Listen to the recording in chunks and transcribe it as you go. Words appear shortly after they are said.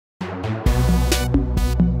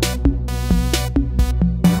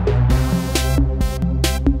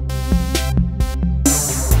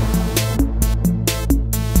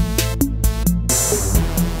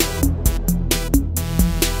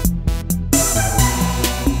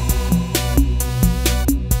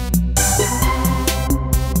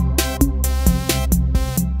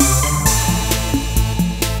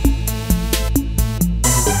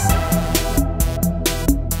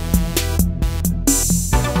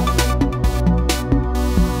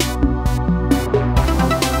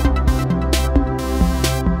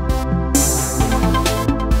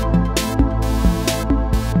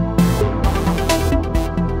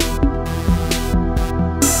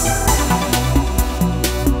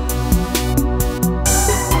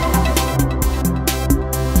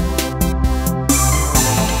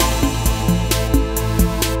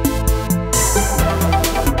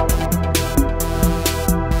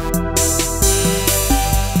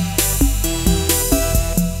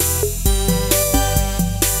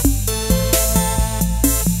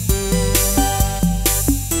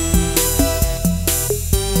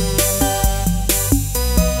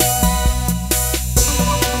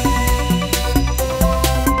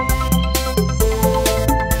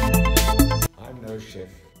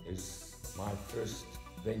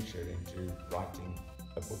to writing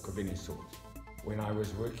a book of any sort. When I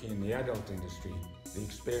was working in the adult industry, the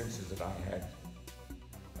experiences that I had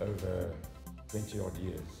over 20 odd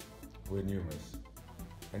years were numerous.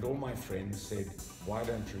 And all my friends said, why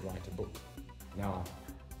don't you write a book? Now,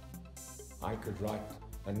 I could write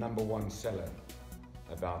a #1 seller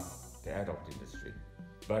about the adult industry,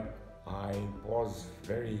 but I was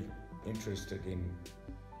very interested in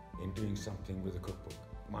doing something with a cookbook.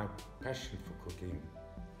 My passion for cooking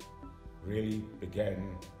really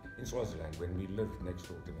began in Swaziland when we lived next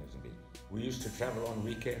door to Mozambique. We used to travel on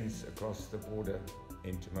weekends across the border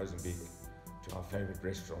into Mozambique to our favorite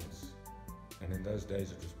restaurants. And in those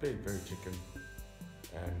days it was very chicken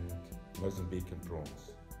and Mozambican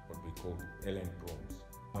prawns, what we called eland prawns.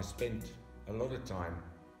 I spent a lot of time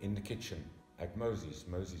in the kitchen at Mosie's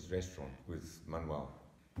restaurant with Manuel.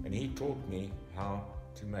 And he taught me how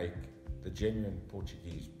to make the genuine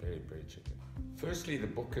Portuguese peri-peri chicken. Firstly, the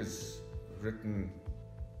book is written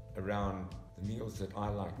around the meals that I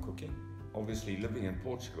like cooking. Obviously, living in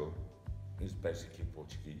Portugal is basically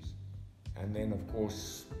Portuguese. And then, of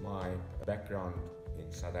course, my background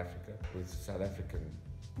in South Africa with South African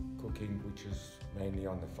cooking, which is mainly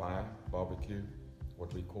on the fire, barbecue,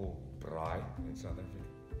 what we call braai in South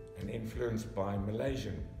Africa, and influenced by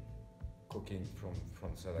Malaysian cooking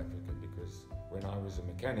from South Africa, because when I was a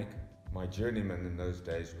mechanic, my journeyman in those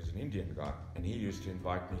days was an Indian guy, and he used to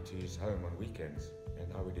invite me to his home on weekends,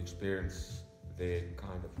 and I would experience their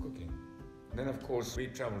kind of cooking. And then, of course, we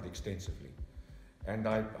traveled extensively, and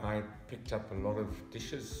I picked up a lot of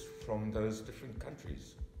dishes from those different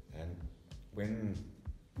countries. And when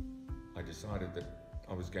I decided that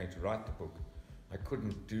I was going to write the book, I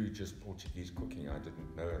couldn't do just Portuguese cooking. I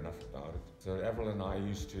didn't know enough about it. So Avril and I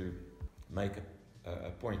used to make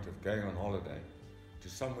a point of going on holiday to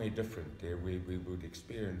somewhere different there where we would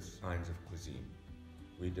experience kinds of cuisine.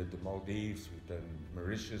 We did the Maldives, we've done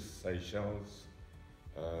Mauritius, Seychelles,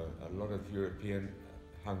 a lot of European,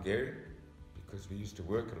 Hungarian, because we used to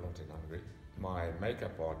work a lot in Hungary. My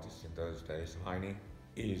makeup artist in those days, Heine,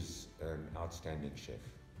 is an outstanding chef.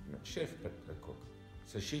 Not chef, but a cook.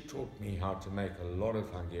 So she taught me how to make a lot of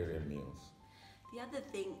Hungarian meals. The other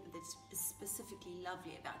thing that's specifically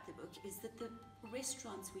lovely about the book is that the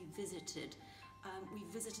restaurants we visited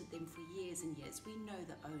them for years and years. We know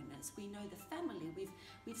the owners, we know the family.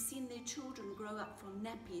 We've seen their children grow up from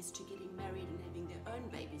nappies to getting married and having their own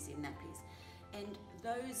babies in nappies. And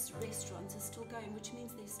those restaurants are still going, which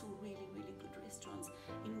means they're still really good restaurants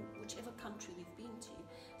in whichever country we've been to.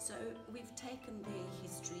 So we've taken their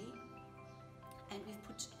history and we've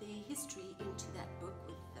put their history into that book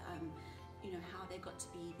with how they got to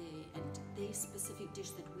be there and their specific dish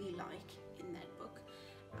that we like in that book.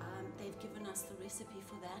 They've given us the recipe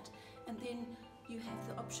for that, and then you have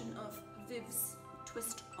the option of Viv's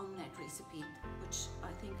twist on that recipe, which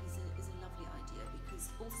I think is a lovely idea, because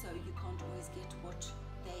also you can't always get what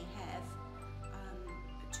they have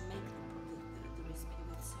to make the recipe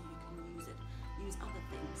with, so you can use other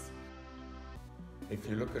things. If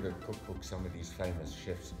you look at a cookbook, some of these famous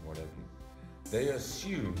chefs and whatever, they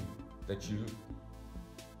assume that you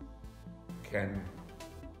can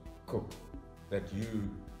cook, that you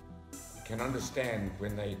can understand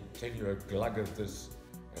when they tell you a glug of this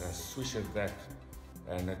and a swish of that,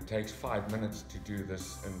 and it takes 5 minutes to do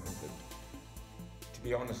this. And to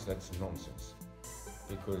be honest, that's nonsense,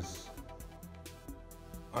 because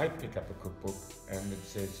I pick up a cookbook and it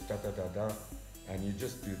says da da da da, and you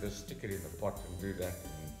just do this, stick it in the pot and do that.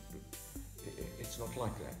 And it's not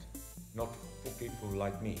like that. Not for people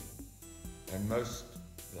like me. And most,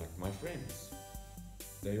 like my friends,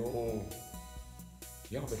 they all,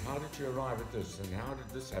 yeah, but how did you arrive at this, and how did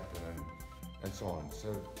this happen, and so on.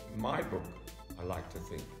 So my book, I like to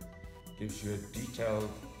think, gives you a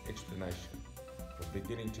detailed explanation from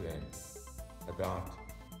beginning to end about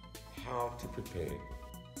how to prepare,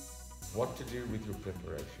 what to do with your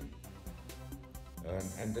preparation,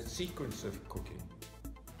 and the sequence of cooking.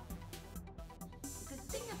 The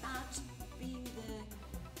thing about being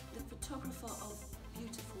the photographer of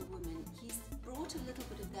beautiful women, he's brought a little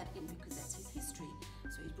bit of that in because that's his history.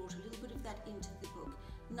 So he's brought a little bit of that into the book.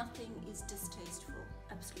 Nothing is distasteful.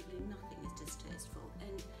 Absolutely nothing is distasteful.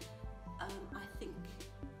 And I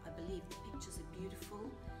believe the pictures are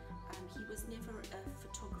beautiful. He was never a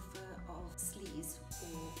photographer of sleaze or